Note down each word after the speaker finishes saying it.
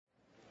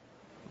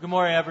Good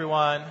morning,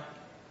 everyone.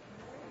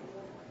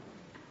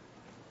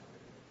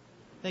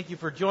 Thank you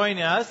for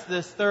joining us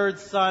this third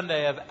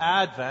Sunday of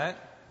Advent.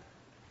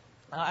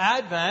 Now,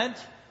 Advent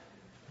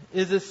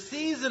is a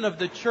season of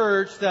the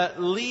church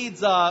that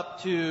leads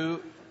up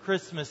to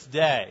Christmas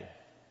Day.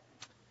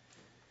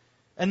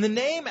 And the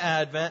name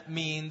Advent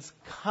means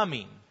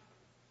coming.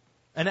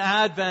 An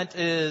Advent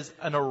is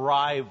an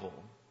arrival.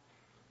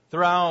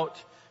 Throughout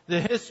the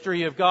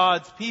history of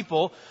God's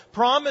people,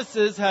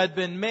 promises had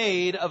been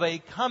made of a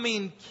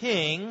coming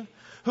king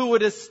who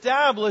would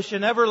establish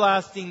an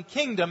everlasting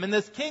kingdom, and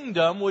this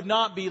kingdom would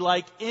not be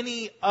like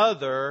any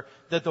other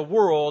that the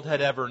world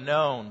had ever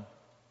known.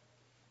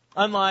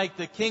 Unlike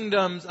the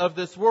kingdoms of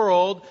this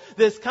world,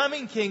 this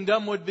coming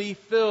kingdom would be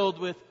filled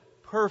with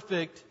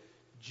perfect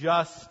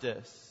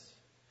justice.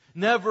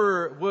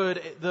 Never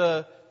would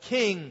the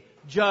king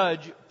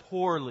judge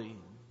poorly.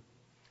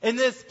 In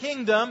this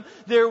kingdom,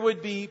 there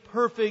would be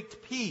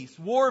perfect peace.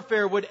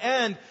 Warfare would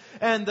end,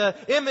 and the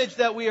image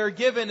that we are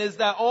given is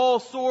that all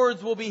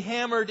swords will be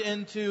hammered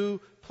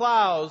into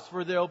plows,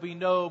 for there will be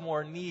no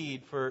more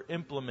need for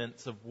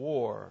implements of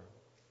war.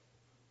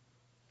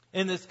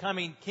 In this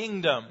coming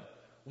kingdom,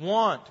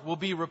 want will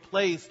be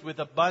replaced with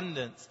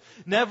abundance.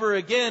 Never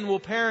again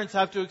will parents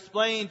have to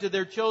explain to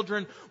their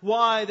children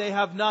why they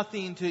have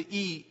nothing to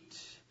eat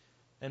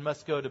and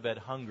must go to bed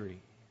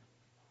hungry.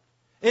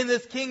 In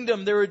this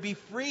kingdom, there would be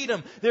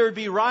freedom, there would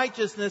be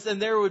righteousness,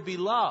 and there would be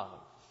love.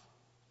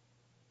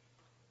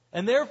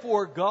 And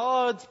therefore,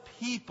 God's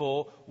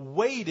people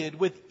waited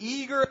with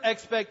eager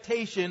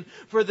expectation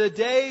for the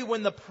day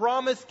when the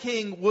promised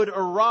king would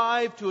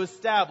arrive to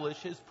establish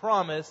his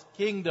promised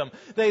kingdom.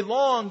 They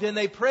longed and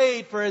they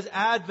prayed for his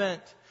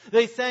advent.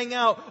 They sang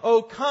out,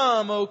 O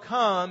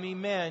come,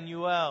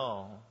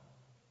 Emmanuel.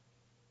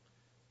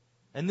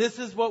 And this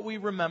is what we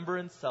remember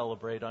and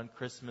celebrate on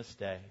Christmas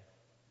Day.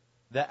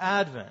 The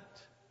Advent,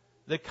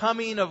 the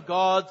coming of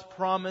God's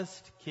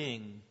promised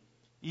King,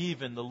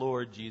 even the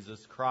Lord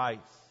Jesus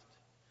Christ.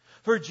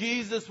 For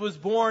Jesus was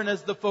born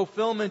as the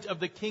fulfillment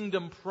of the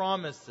kingdom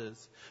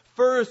promises.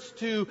 First,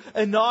 to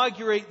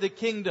inaugurate the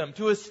kingdom,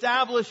 to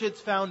establish its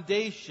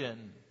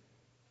foundation.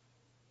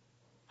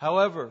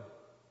 However,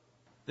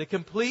 the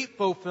complete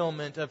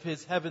fulfillment of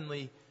His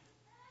heavenly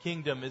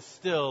kingdom is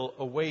still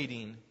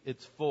awaiting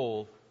its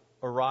full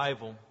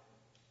arrival.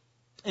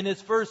 In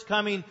His first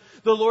coming,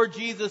 the Lord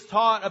Jesus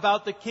taught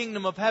about the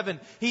kingdom of heaven.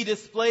 He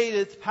displayed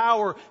its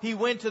power. He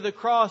went to the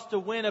cross to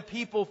win a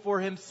people for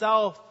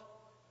Himself.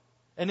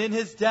 And in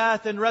His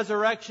death and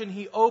resurrection,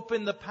 He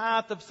opened the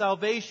path of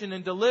salvation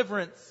and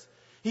deliverance.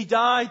 He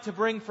died to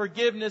bring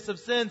forgiveness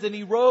of sins, and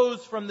He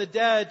rose from the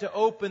dead to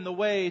open the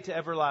way to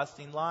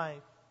everlasting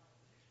life.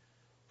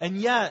 And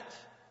yet,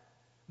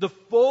 the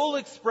full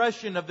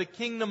expression of the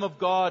kingdom of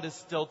God is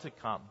still to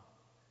come.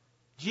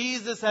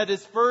 Jesus at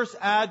His first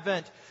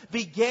advent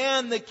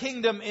began the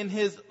kingdom in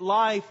His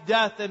life,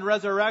 death, and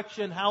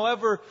resurrection.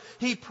 However,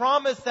 He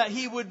promised that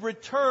He would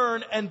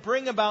return and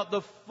bring about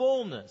the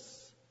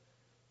fullness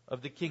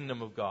of the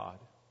kingdom of God.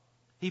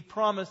 He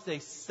promised a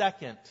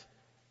second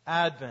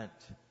advent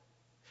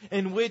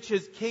in which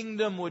His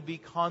kingdom would be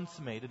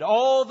consummated.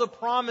 All the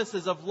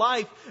promises of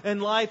life and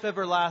life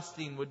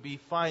everlasting would be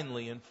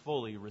finally and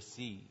fully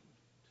received.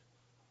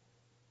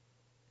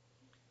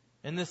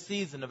 In this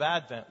season of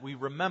Advent, we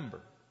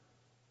remember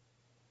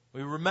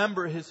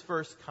His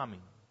first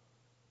coming.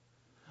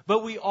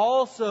 But we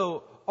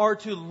also are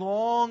to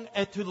long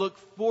and to look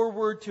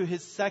forward to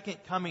His second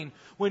coming,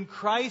 when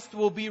Christ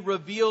will be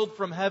revealed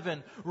from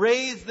heaven,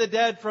 raise the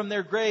dead from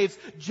their graves,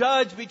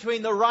 judge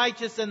between the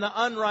righteous and the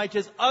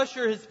unrighteous,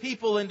 usher His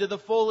people into the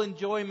full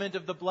enjoyment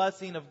of the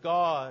blessing of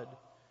God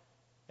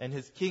and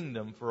His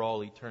kingdom for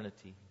all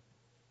eternity.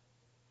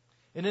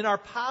 And in our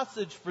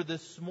passage for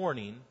this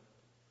morning,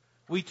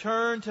 we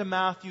turn to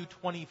Matthew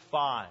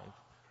 25,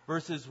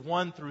 verses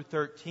 1 through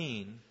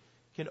 13. You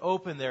can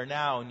open there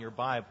now in your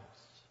Bibles.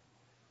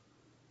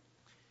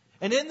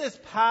 And in this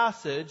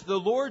passage, the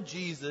Lord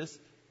Jesus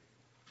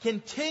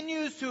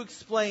continues to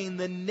explain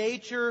the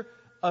nature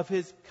of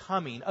His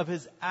coming, of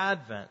His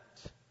advent,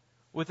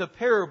 with a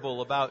parable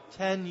about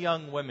 10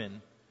 young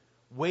women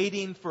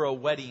waiting for a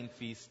wedding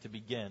feast to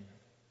begin.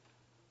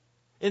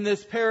 In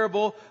this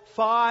parable,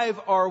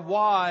 5 are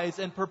wise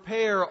and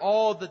prepare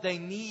all that they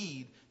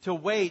need to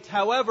wait.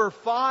 However,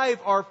 5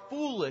 are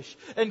foolish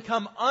and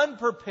come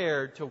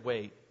unprepared to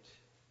wait.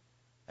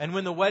 And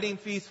when the wedding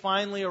feast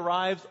finally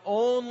arrives,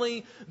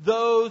 only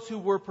those who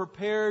were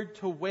prepared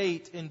to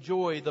wait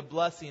enjoy the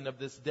blessing of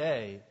this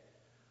day,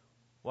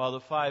 while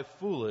the 5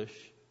 foolish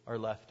are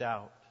left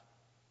out.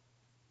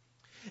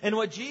 And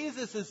what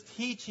Jesus is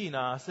teaching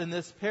us in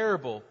this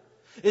parable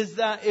is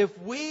that if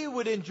we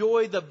would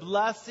enjoy the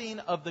blessing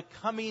of the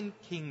coming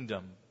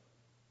kingdom,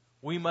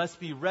 we must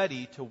be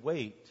ready to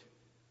wait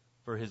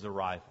for His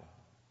arrival.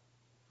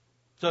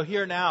 So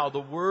hear now the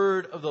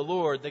word of the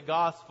Lord, the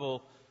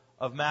Gospel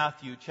of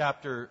Matthew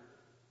chapter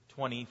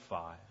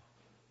 25.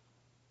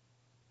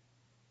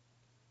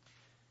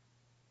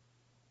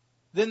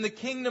 Then the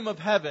kingdom of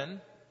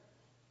heaven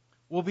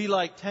will be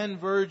like 10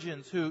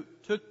 virgins who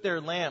took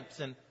their lamps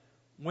and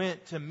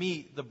went to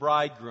meet the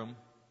bridegroom.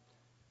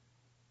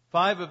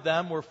 5 of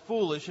them were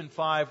foolish and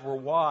 5 were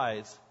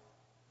wise.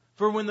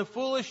 For when the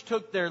foolish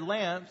took their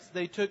lamps,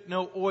 they took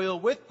no oil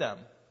with them.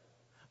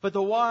 But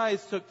the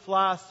wise took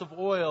flasks of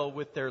oil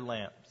with their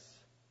lamps.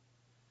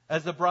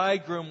 As the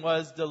bridegroom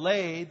was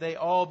delayed, they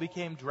all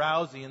became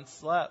drowsy and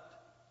slept.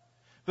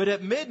 But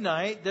at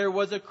midnight there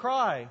was a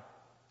cry,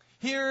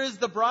 "Here is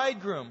the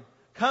bridegroom,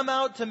 come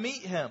out to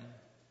meet him."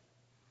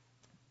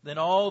 Then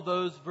all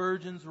those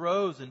virgins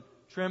rose and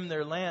trimmed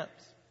their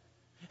lamps.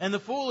 And the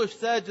foolish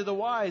said to the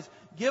wise,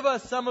 "Give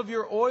us some of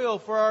your oil,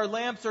 for our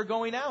lamps are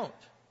going out."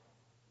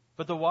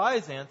 But the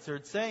wise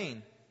answered,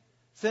 saying,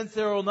 "Since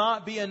there will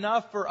not be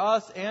enough for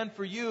us and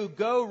for you,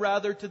 go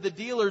rather to the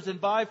dealers and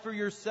buy for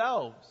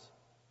yourselves."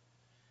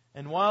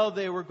 And while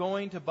they were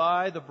going to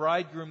buy, the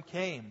bridegroom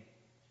came.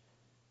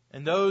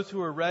 And those who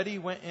were ready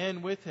went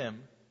in with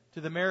him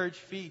to the marriage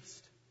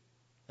feast,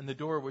 and the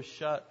door was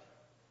shut.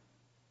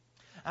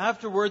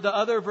 Afterward, the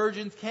other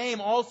virgins came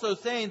also,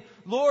 saying,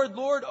 "Lord,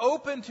 Lord,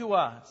 open to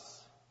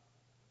us."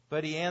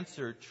 But he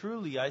answered,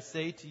 "Truly I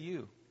say to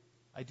you,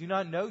 I do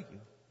not know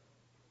you.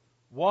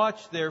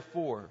 Watch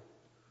therefore,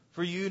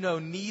 for you know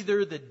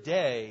neither the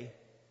day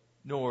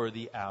nor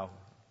the hour."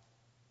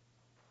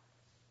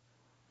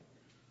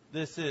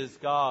 This is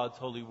God's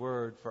holy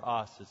word for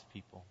us, His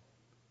people.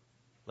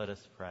 Let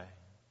us pray.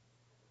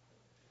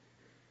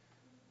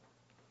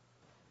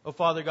 Oh,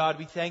 Father God,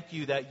 we thank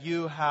you that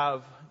you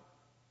have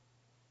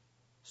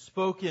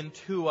spoken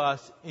to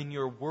us in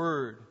your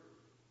word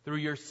through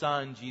your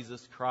Son,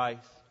 Jesus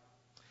Christ.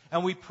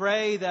 And we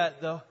pray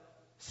that the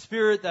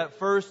Spirit that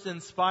first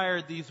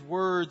inspired these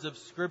words of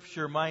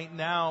Scripture might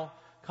now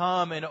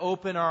come and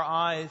open our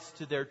eyes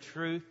to their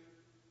truth,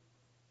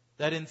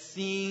 that in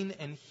seeing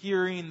and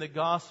hearing the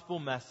gospel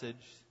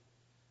message,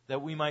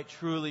 that we might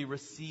truly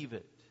receive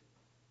it,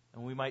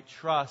 and we might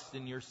trust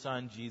in your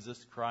Son,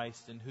 Jesus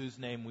Christ, in whose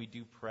name we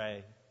do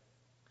pray.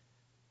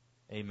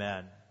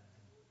 Amen.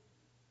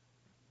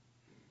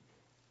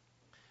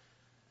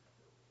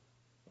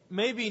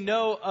 Maybe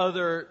no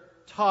other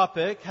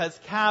topic has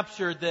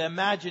captured the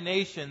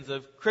imaginations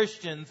of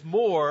Christians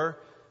more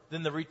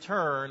than the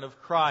return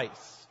of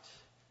Christ.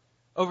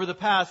 Over the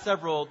past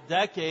several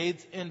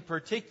decades in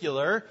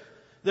particular,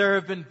 there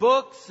have been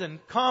books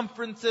and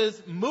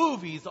conferences,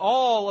 movies,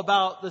 all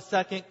about the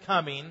second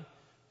coming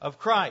of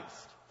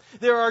Christ.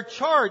 There are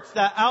charts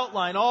that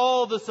outline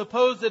all the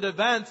supposed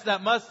events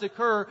that must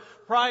occur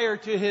prior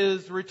to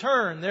His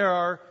return. There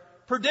are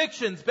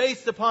predictions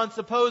based upon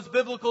supposed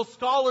biblical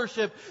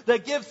scholarship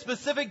that give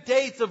specific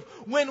dates of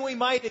when we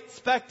might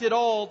expect it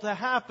all to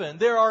happen.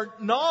 There are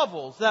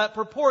novels that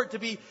purport to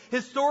be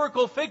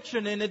historical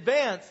fiction in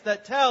advance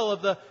that tell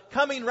of the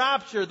coming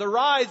rapture, the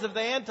rise of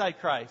the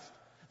Antichrist,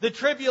 the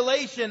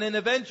tribulation and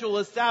eventual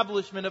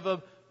establishment of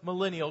a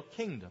millennial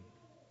kingdom.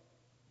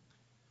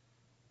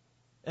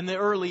 In the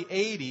early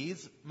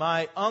 80s,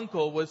 my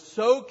uncle was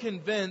so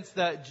convinced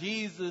that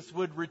Jesus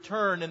would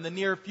return in the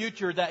near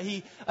future that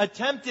he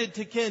attempted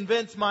to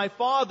convince my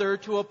father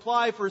to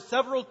apply for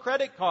several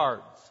credit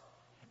cards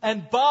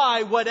and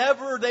buy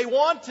whatever they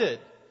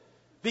wanted.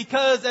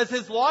 Because as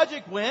his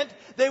logic went,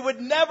 they would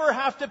never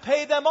have to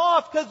pay them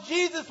off because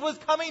Jesus was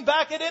coming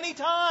back at any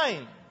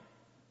time.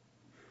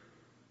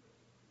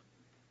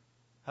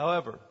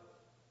 However,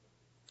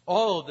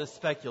 all of this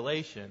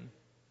speculation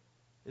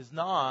is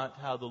not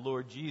how the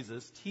Lord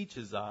Jesus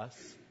teaches us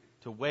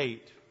to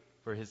wait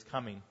for His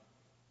coming.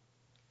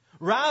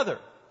 Rather,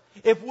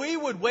 if we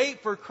would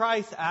wait for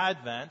Christ's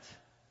advent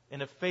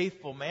in a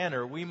faithful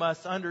manner, we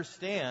must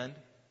understand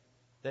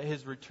that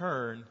His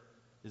return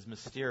is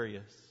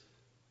mysterious.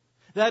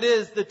 That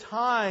is, the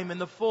time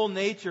and the full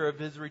nature of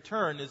His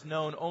return is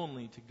known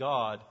only to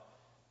God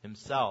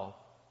Himself.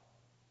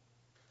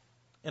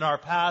 In our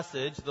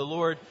passage, the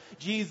Lord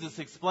Jesus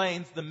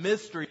explains the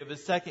mystery of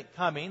His second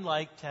coming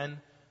like 10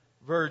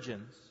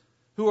 virgins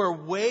who are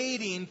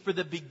waiting for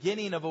the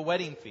beginning of a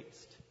wedding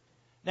feast.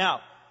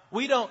 Now,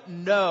 we don't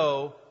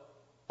know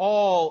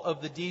all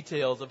of the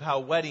details of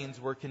how weddings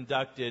were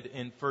conducted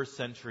in first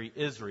century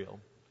Israel.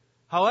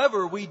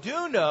 However, we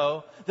do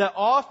know that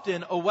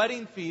often a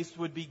wedding feast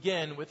would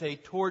begin with a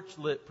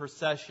torch-lit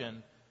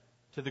procession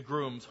to the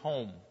groom's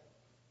home.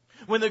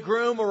 When the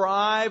groom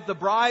arrived, the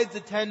bride's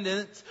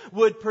attendants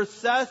would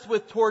process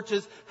with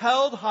torches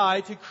held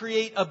high to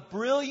create a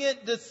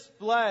brilliant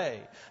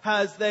display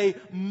as they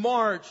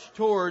marched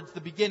towards the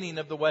beginning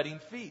of the wedding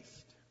feast.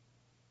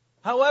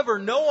 However,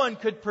 no one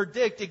could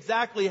predict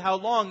exactly how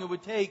long it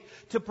would take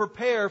to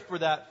prepare for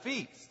that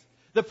feast.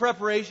 The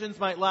preparations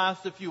might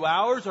last a few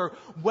hours or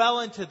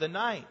well into the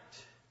night.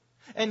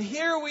 And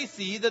here we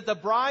see that the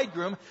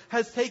bridegroom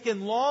has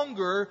taken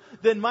longer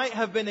than might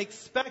have been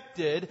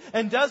expected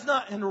and does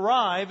not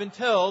arrive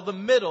until the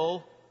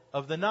middle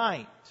of the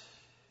night.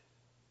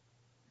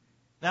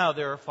 Now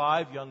there are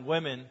 5 young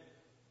women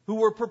who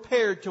were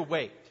prepared to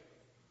wait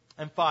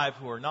and 5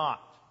 who are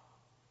not.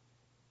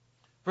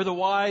 For the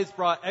wise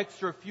brought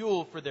extra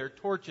fuel for their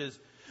torches,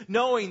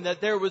 knowing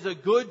that there was a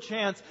good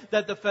chance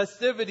that the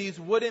festivities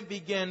wouldn't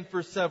begin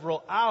for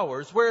several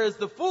hours, whereas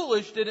the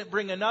foolish didn't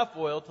bring enough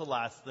oil to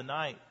last the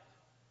night.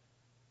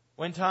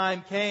 When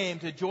time came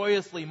to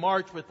joyously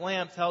march with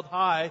lamps held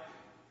high,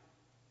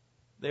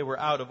 they were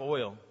out of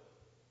oil.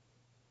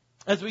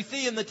 As we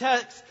see in the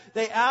text,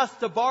 they asked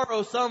to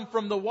borrow some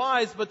from the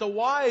wise, but the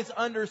wise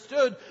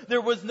understood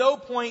there was no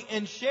point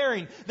in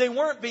sharing. They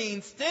weren't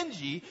being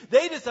stingy.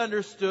 They just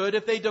understood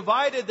if they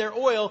divided their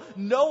oil,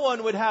 no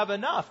one would have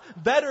enough.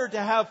 Better to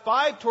have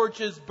 5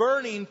 torches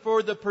burning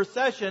for the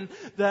procession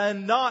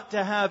than not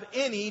to have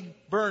any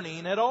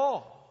burning at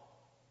all.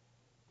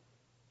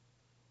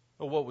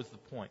 But what was the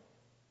point?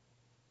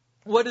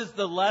 What is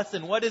the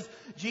lesson? What is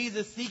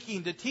Jesus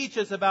seeking to teach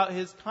us about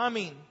His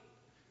coming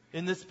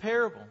in this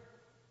parable?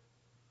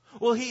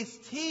 Well, He's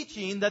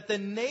teaching that the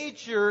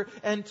nature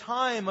and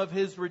time of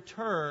His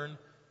return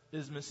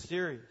is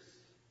mysterious.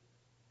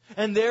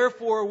 And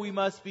therefore we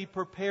must be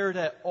prepared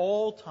at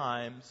all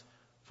times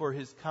for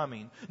His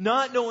coming,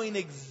 not knowing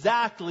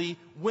exactly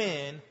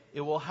when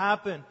it will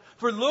happen.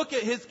 For look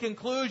at His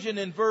conclusion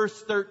in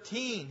verse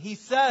 13. He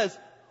says,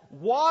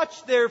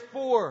 "Watch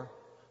therefore,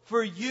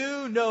 for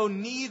you know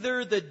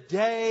neither the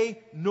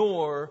day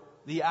nor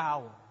the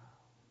hour."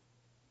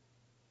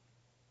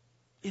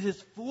 It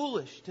is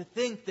foolish to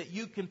think that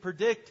you can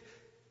predict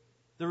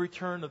the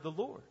return of the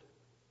Lord.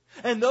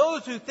 And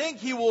those who think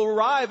He will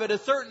arrive at a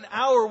certain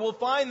hour will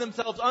find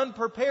themselves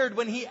unprepared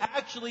when He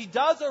actually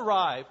does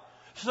arrive.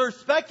 So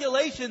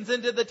speculations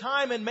into the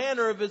time and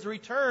manner of His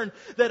return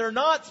that are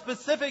not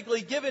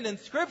specifically given in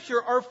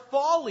Scripture are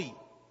folly.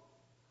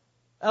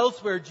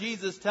 Elsewhere,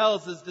 Jesus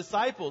tells His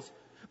disciples,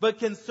 "But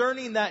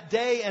concerning that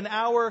day and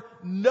hour,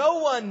 no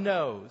one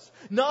knows,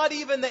 not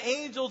even the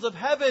angels of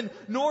heaven,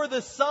 nor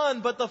the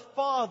Son, but the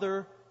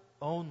Father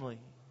only."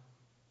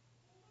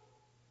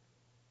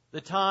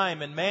 The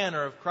time and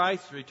manner of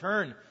Christ's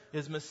return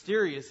is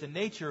mysterious in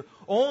nature.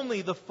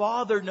 Only the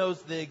Father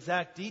knows the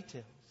exact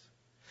details.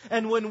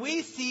 And when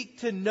we seek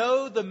to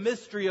know the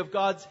mystery of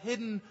God's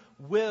hidden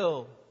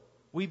will,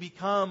 we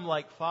become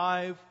like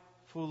 5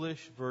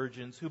 foolish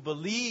virgins who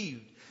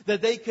believed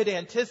that they could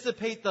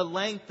anticipate the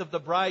length of the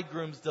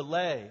bridegroom's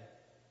delay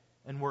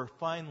and were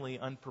finally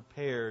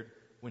unprepared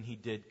when He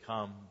did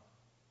come.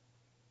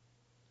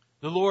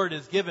 The Lord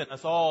has given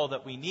us all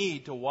that we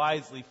need to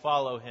wisely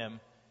follow Him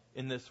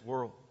in this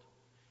world.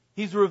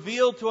 He's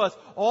revealed to us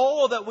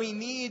all that we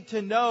need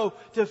to know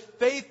to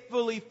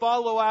faithfully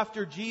follow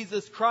after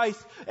Jesus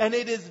Christ. And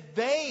it is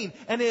vain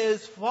and it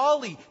is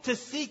folly to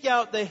seek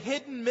out the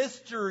hidden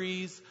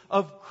mysteries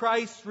of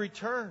Christ's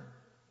return.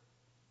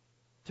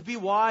 To be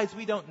wise,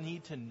 we don't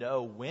need to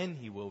know when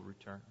He will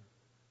return.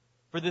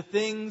 For the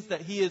things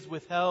that He has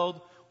withheld,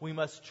 we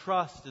must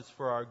trust is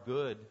for our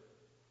good.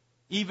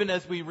 Even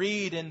as we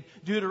read in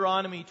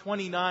Deuteronomy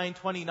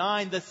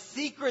 29:29, the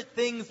secret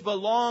things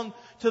belong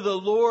to the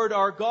Lord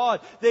our God.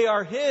 They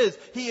are His.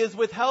 He has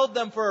withheld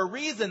them for a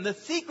reason. The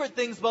secret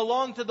things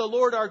belong to the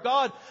Lord our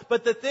God,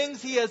 but the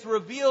things He has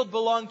revealed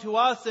belong to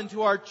us and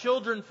to our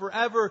children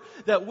forever,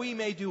 that we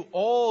may do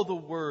all the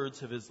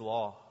words of His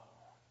law.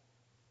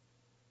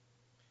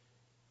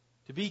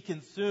 To be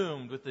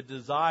consumed with the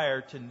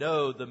desire to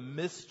know the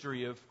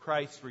mystery of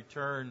Christ's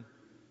return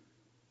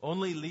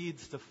only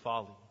leads to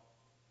folly.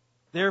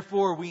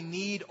 Therefore, we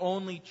need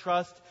only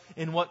trust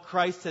in what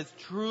Christ has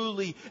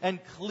truly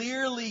and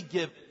clearly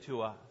given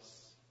to us,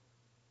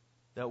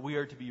 that we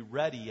are to be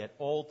ready at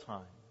all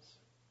times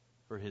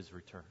for His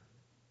return.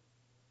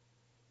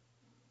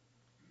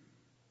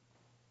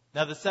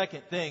 Now, the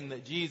second thing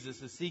that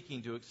Jesus is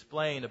seeking to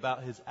explain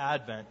about His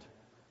advent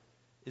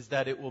is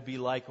that it will be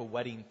like a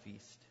wedding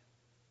feast.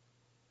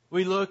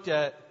 We looked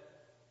at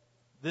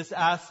this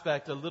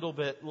aspect a little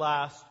bit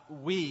last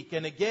week,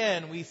 and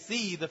again we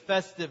see the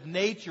festive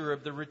nature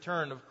of the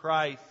return of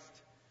Christ.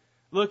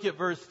 Look at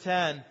verse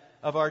 10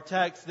 of our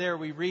text. There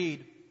we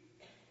read,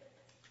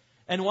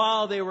 "And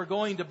while they were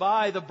going to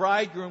buy, the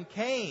bridegroom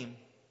came,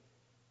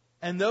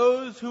 and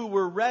those who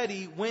were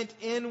ready went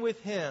in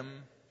with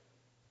Him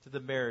to the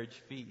marriage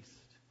feast."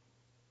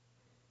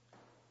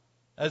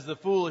 As the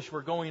foolish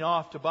were going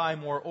off to buy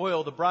more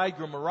oil, the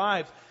bridegroom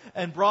arrived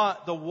and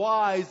brought the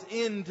wise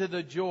into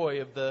the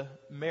joy of the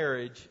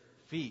marriage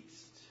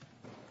feast.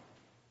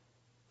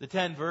 The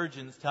 10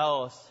 virgins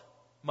tell us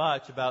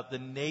much about the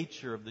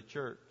nature of the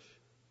church.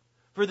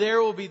 For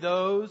there will be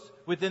those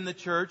within the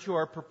church who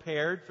are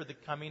prepared for the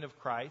coming of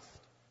Christ,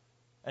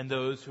 and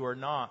those who are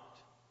not.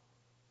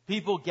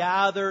 People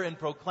gather and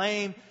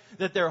proclaim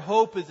that their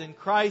hope is in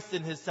Christ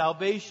and His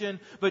salvation,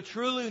 but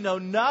truly know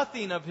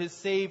nothing of His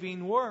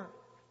saving work.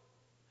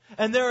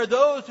 And there are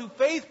those who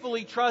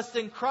faithfully trust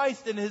in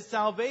Christ and His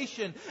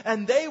salvation,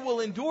 and they will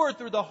endure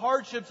through the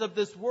hardships of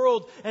this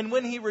world, and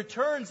when He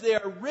returns, they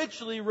are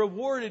richly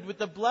rewarded with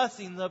the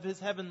blessings of His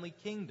heavenly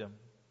kingdom.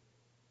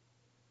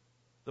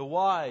 The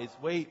wise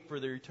wait for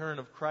the return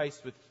of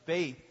Christ with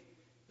faith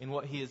in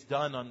what He has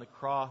done on the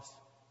cross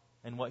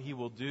and what He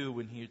will do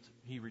when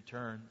He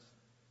returns.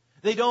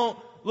 They don't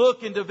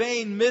look into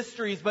vain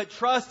mysteries, but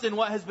trust in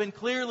what has been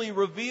clearly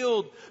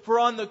revealed. For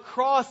on the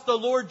cross, the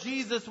Lord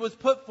Jesus was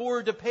put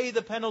forward to pay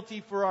the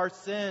penalty for our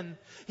sin.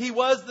 He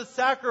was the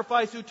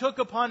sacrifice who took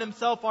upon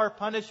Himself our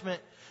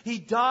punishment. He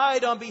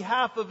died on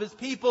behalf of His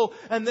people,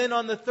 and then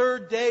on the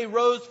third day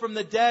rose from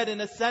the dead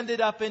and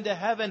ascended up into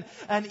heaven.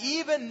 And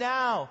even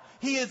now,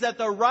 He is at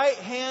the right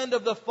hand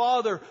of the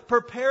Father,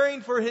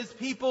 preparing for His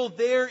people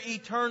their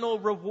eternal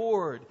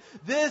reward.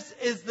 This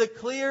is the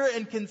clear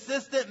and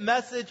consistent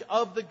message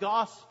of the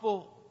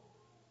gospel.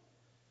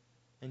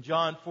 In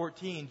John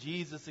 14,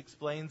 Jesus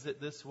explains it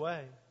this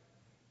way.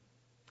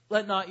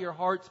 Let not your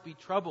hearts be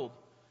troubled.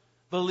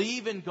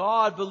 Believe in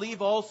God,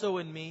 believe also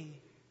in me.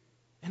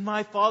 In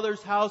my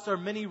Father's house are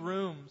many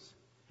rooms.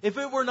 If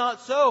it were not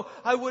so,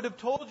 I would have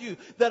told you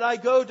that I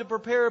go to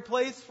prepare a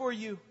place for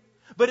you.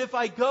 But if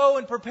I go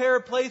and prepare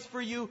a place for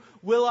you,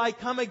 will I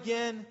come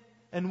again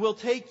and will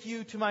take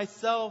you to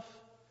myself,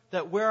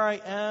 that where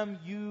I am,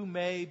 you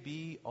may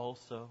be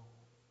also.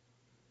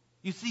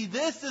 You see,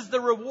 this is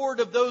the reward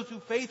of those who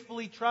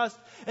faithfully trust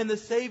in the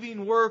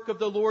saving work of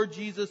the Lord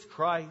Jesus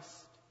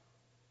Christ.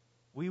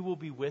 We will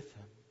be with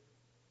Him.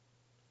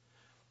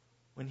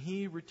 When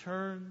He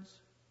returns,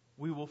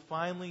 we will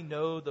finally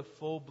know the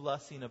full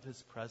blessing of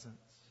His presence.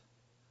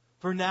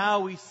 For now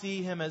we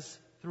see Him as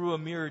through a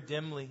mirror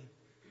dimly.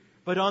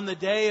 But on the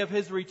day of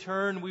His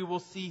return, we will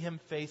see Him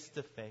face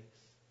to face.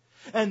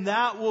 And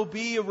that will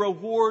be a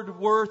reward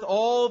worth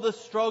all the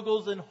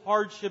struggles and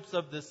hardships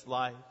of this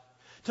life.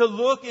 To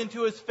look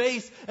into His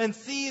face and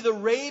see the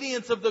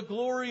radiance of the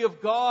glory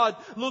of God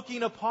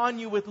looking upon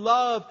you with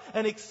love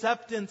and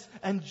acceptance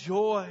and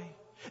joy.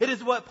 It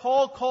is what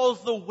Paul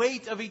calls the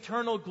weight of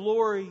eternal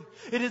glory.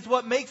 It is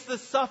what makes the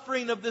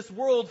suffering of this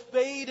world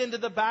fade into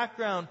the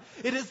background.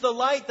 It is the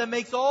light that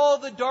makes all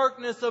the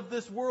darkness of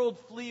this world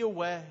flee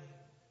away.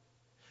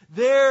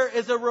 There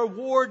is a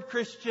reward,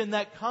 Christian,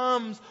 that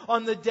comes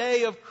on the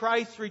day of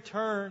Christ's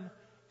return,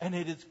 and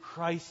it is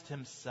Christ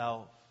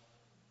Himself.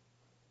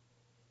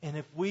 And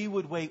if we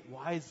would wait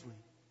wisely,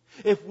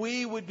 if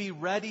we would be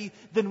ready,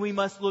 then we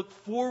must look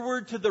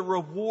forward to the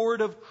reward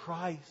of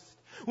Christ.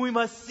 We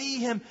must see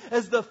Him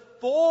as the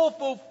full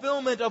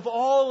fulfillment of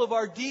all of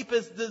our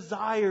deepest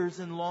desires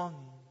and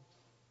longings.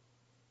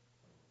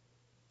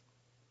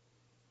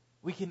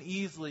 We can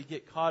easily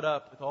get caught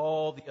up with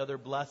all the other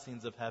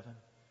blessings of heaven.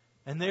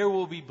 And there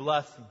will be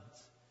blessings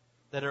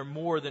that are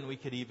more than we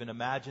could even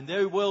imagine.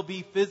 There will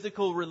be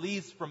physical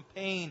release from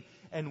pain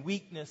and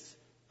weakness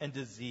and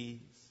disease.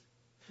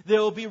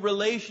 There will be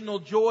relational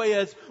joy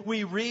as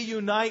we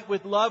reunite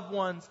with loved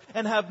ones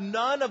and have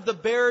none of the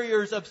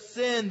barriers of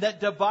sin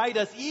that divide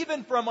us,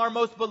 even from our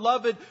most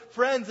beloved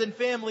friends and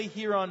family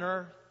here on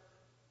earth.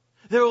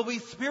 There will be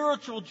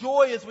spiritual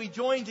joy as we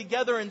join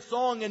together in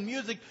song and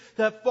music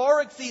that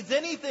far exceeds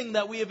anything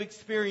that we have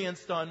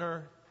experienced on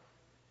earth.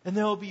 And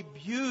there will be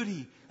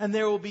beauty, and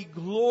there will be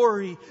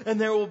glory,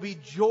 and there will be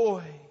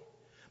joy.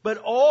 But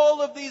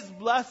all of these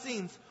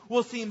blessings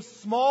will seem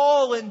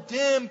small and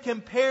dim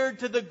compared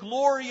to the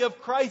glory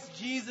of Christ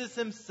Jesus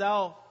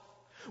Himself.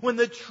 When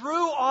the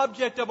true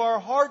object of our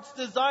heart's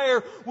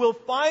desire will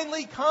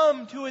finally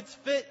come to its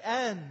fit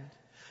end.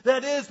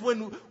 That is,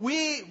 when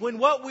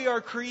what we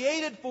are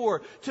created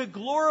for, to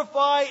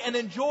glorify and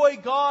enjoy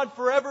God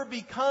forever,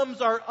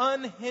 becomes our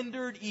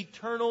unhindered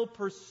eternal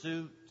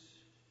pursuit.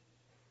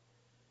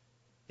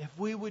 If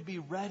we would be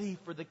ready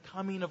for the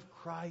coming of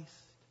Christ,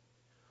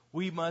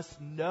 we must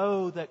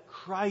know that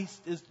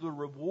Christ is the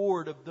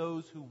reward of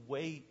those who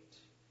wait.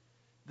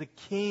 The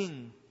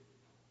King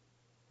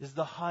is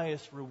the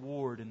highest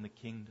reward in the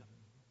kingdom.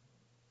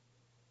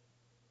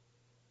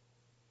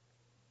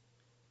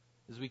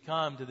 As we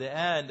come to the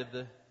end of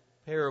the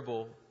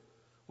parable,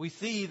 we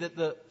see that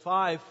the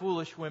 5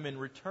 foolish women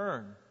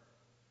return.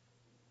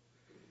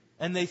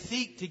 And they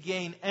seek to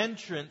gain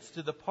entrance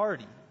to the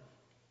party,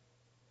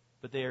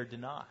 but they are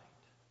denied.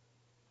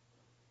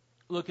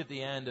 Look at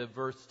the end of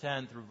verse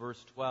 10 through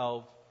verse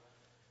 12.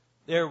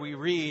 There we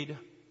read,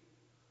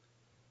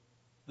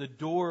 the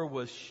door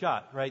was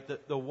shut, right?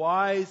 The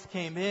wise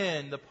came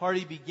in, the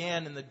party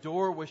began, and the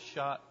door was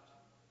shut.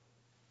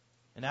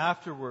 And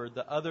afterward,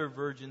 the other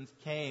virgins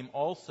came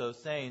also,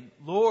 saying,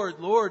 Lord,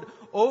 Lord,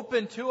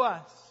 open to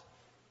us.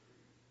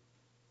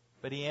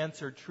 But He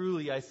answered,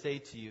 truly I say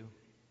to you,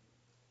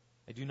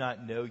 I do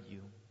not know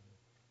you.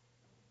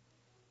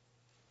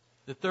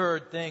 The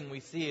third thing we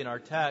see in our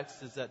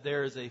text is that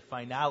there is a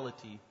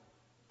finality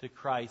to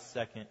Christ's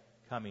second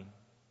coming.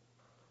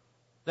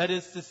 That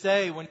is to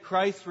say, when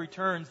Christ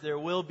returns, there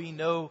will be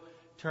no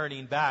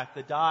turning back.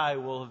 The die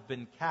will have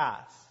been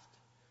cast.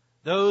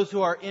 Those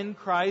who are in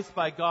Christ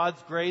by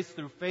God's grace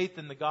through faith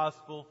in the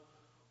gospel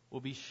will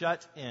be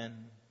shut in.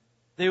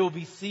 They will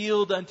be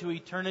sealed unto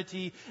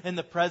eternity in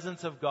the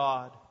presence of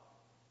God.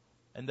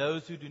 And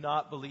those who do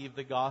not believe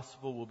the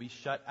gospel will be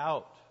shut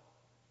out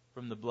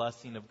from the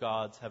blessing of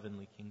God's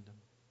heavenly kingdom.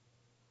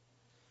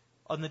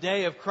 On the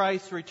day of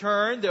Christ's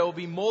return, there will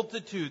be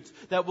multitudes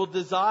that will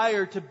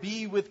desire to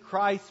be with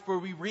Christ, for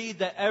we read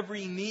that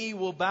every knee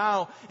will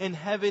bow in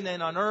heaven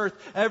and on earth.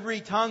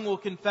 Every tongue will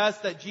confess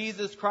that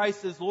Jesus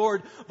Christ is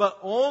Lord. But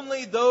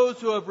only those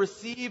who have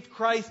received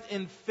Christ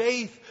in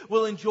faith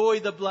will enjoy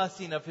the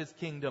blessing of His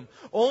kingdom.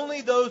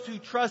 Only those who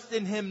trust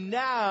in Him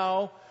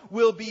now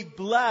will be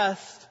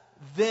blessed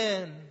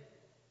then.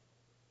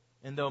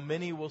 And though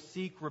many will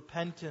seek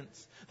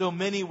repentance, though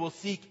many will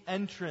seek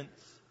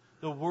entrance,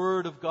 the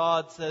Word of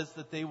God says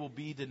that they will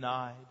be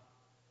denied.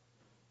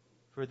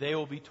 For they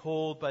will be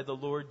told by the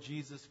Lord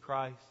Jesus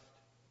Christ,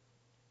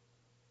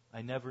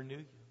 I never knew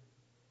you.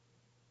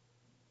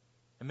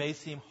 It may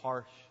seem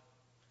harsh.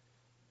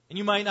 And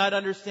you might not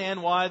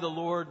understand why the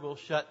Lord will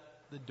shut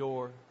the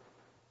door.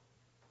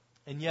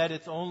 And yet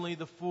it's only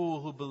the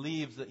fool who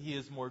believes that he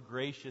is more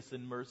gracious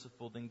and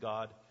merciful than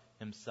God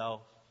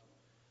Himself.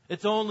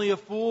 It's only a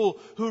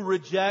fool who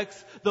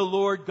rejects the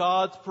Lord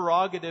God's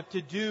prerogative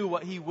to do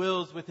what He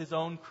wills with His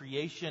own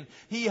creation.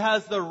 He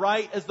has the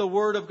right, as the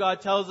Word of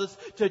God tells us,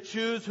 to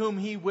choose whom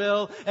He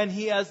will, and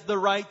He has the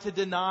right to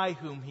deny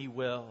whom He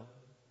will.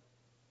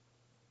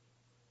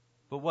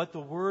 But what the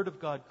Word of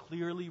God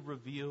clearly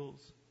reveals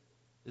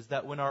is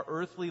that when our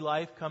earthly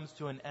life comes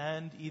to an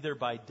end, either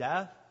by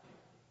death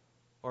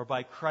or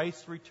by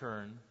Christ's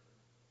return,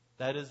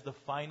 that is the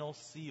final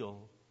seal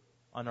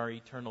on our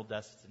eternal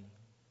destiny.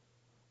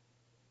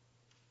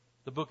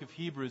 The book of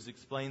Hebrews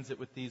explains it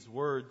with these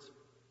words.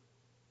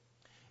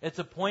 It's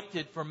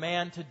appointed for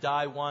man to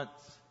die once,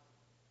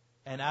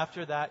 and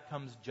after that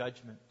comes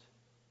judgment.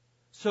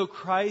 So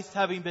Christ,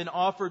 having been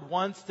offered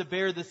once to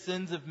bear the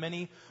sins of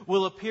many,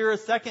 will appear a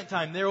second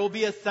time. There will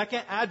be a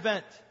second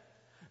advent,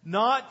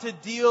 not to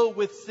deal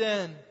with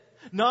sin,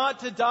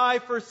 not to die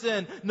for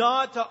sin,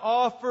 not to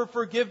offer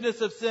forgiveness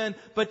of sin,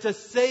 but to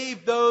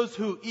save those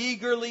who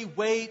eagerly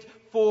wait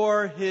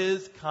for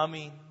His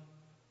coming.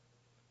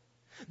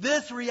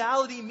 This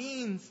reality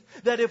means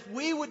that if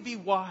we would be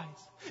wise,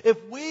 if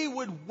we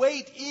would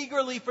wait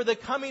eagerly for the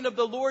coming of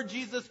the Lord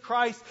Jesus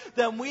Christ,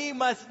 then we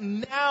must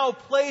now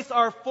place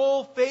our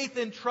full faith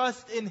and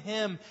trust in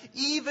Him,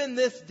 even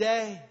this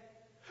day.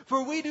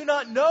 For we do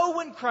not know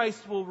when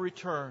Christ will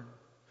return.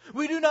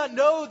 We do not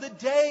know the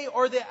day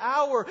or the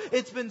hour.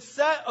 It's been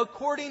set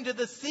according to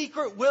the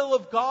secret will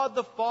of God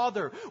the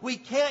Father. We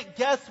can't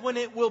guess when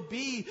it will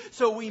be,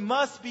 so we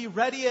must be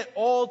ready at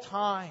all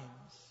times.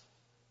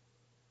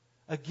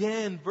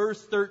 Again,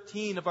 verse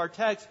 13 of our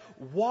text,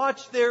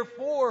 watch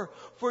therefore,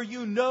 for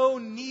you know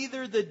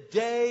neither the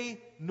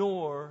day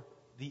nor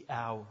the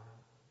hour.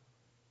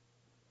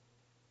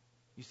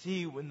 You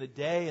see, when the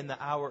day and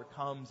the hour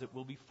comes, it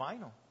will be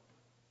final.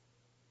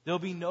 There'll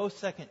be no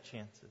second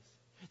chances.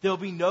 There'll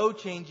be no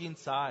changing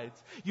sides.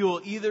 You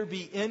will either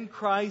be in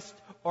Christ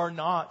or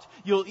not.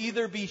 You'll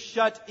either be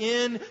shut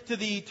in to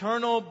the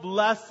eternal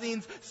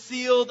blessings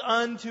sealed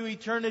unto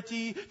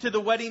eternity, to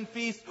the wedding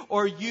feast,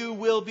 or you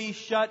will be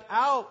shut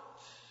out.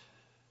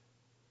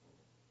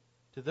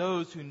 To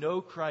those who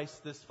know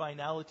Christ, this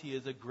finality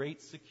is a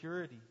great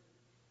security.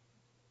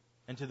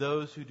 And to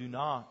those who do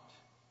not,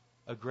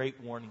 a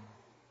great warning.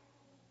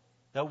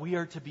 That we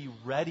are to be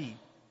ready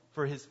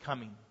for His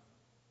coming.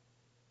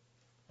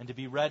 And to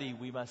be ready,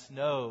 we must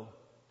know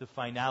the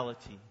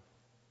finality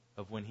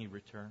of when He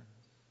returns.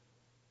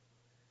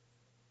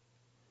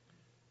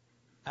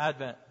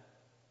 Advent.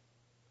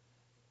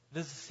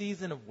 This is a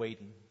season of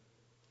waiting.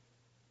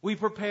 We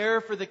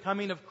prepare for the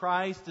coming of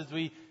Christ as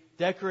we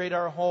decorate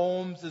our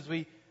homes, as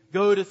we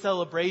go to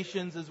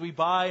celebrations, as we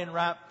buy and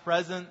wrap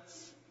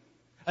presents,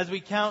 as we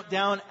count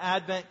down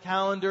Advent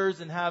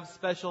calendars and have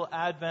special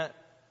Advent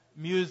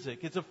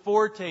music. It's a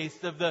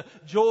foretaste of the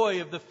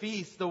joy of the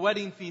feast, the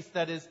wedding feast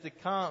that is to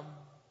come.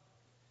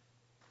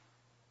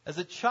 As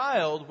a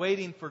child,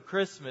 waiting for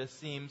Christmas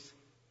seems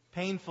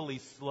painfully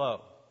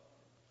slow.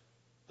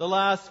 The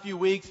last few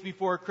weeks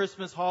before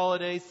Christmas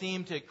holiday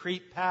seem to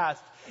creep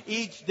past.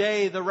 Each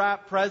day, the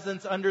wrapped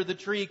presents under the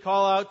tree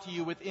call out to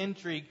you with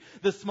intrigue.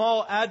 The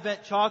small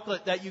Advent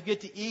chocolate that you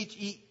get to eat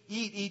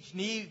each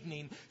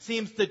evening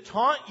seems to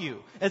taunt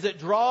you as it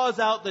draws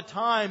out the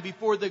time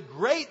before the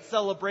great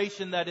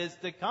celebration that is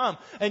to come.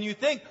 And you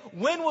think,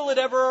 when will it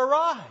ever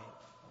arrive?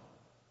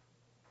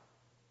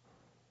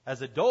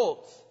 As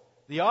adults,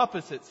 the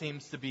opposite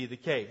seems to be the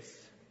case.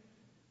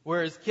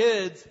 Whereas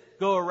kids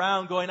go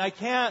around going, I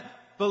can't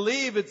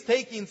believe it's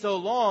taking so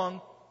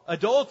long.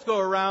 Adults go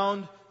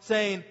around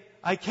saying,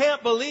 I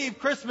can't believe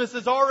Christmas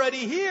is already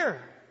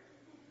here.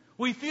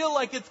 We feel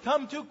like it's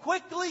come too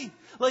quickly,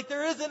 like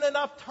there isn't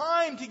enough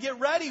time to get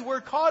ready. We're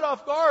caught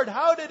off guard.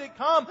 How did it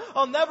come?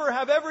 I'll never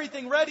have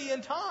everything ready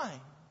in time.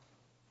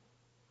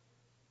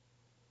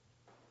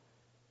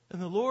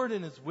 And the Lord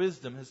in His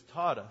wisdom has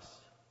taught us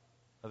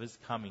of His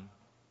coming.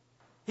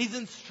 He's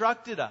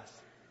instructed us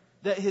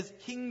that His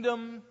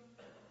kingdom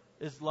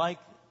is like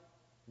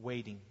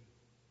waiting.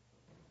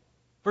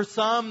 For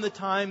some, the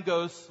time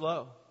goes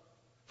slow.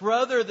 For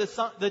others,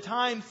 the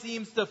time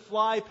seems to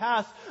fly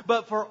past.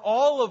 But for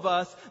all of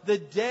us, the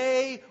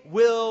day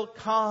will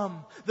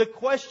come. The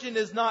question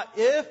is not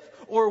if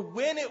or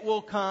when it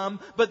will come,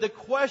 but the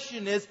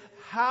question is,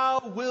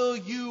 how will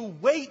you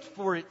wait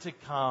for it to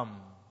come?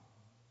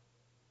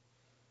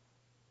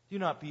 Do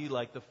not be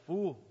like the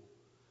fool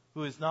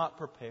who is not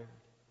prepared,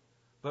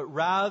 but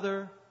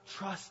rather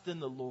trust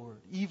in the Lord,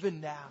 even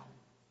now,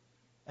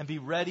 and be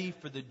ready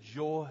for the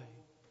joy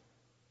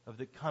of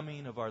the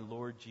coming of our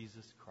Lord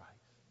Jesus Christ.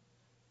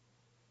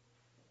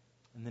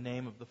 In the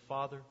name of the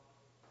Father,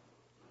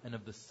 and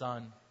of the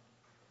Son,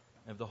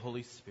 and of the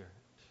Holy Spirit.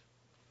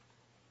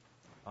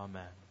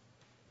 Amen.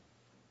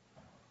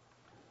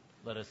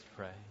 Let us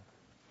pray.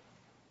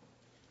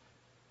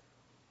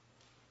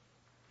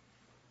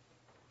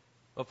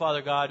 Oh,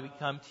 Father God, we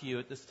come to you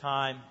at this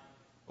time,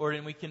 Lord,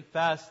 and we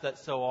confess that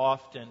so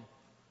often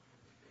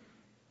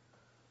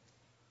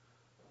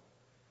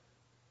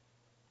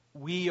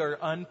we are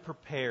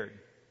unprepared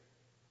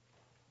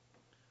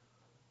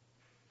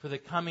for the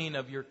coming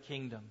of your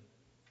kingdom.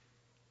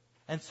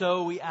 And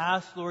so we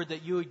ask, Lord,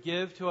 that you would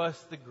give to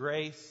us the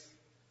grace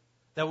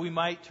that we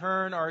might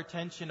turn our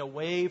attention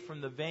away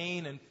from the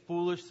vain and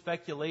foolish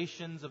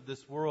speculations of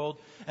this world,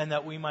 and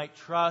that we might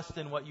trust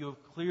in what you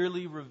have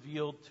clearly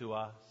revealed to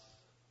us.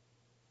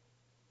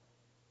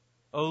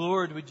 O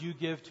Lord, would you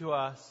give to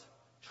us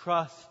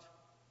trust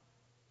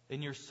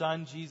in your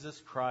Son,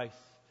 Jesus Christ,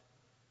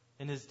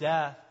 in His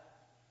death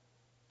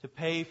to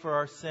pay for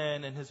our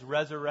sin, and His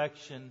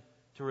resurrection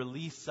to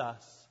release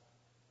us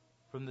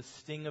from the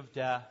sting of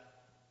death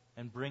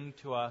and bring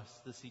to us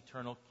this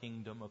eternal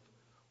kingdom of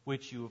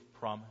which you have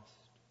promised.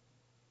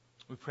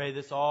 We pray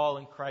this all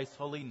in Christ's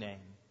holy name.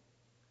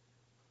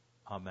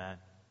 Amen.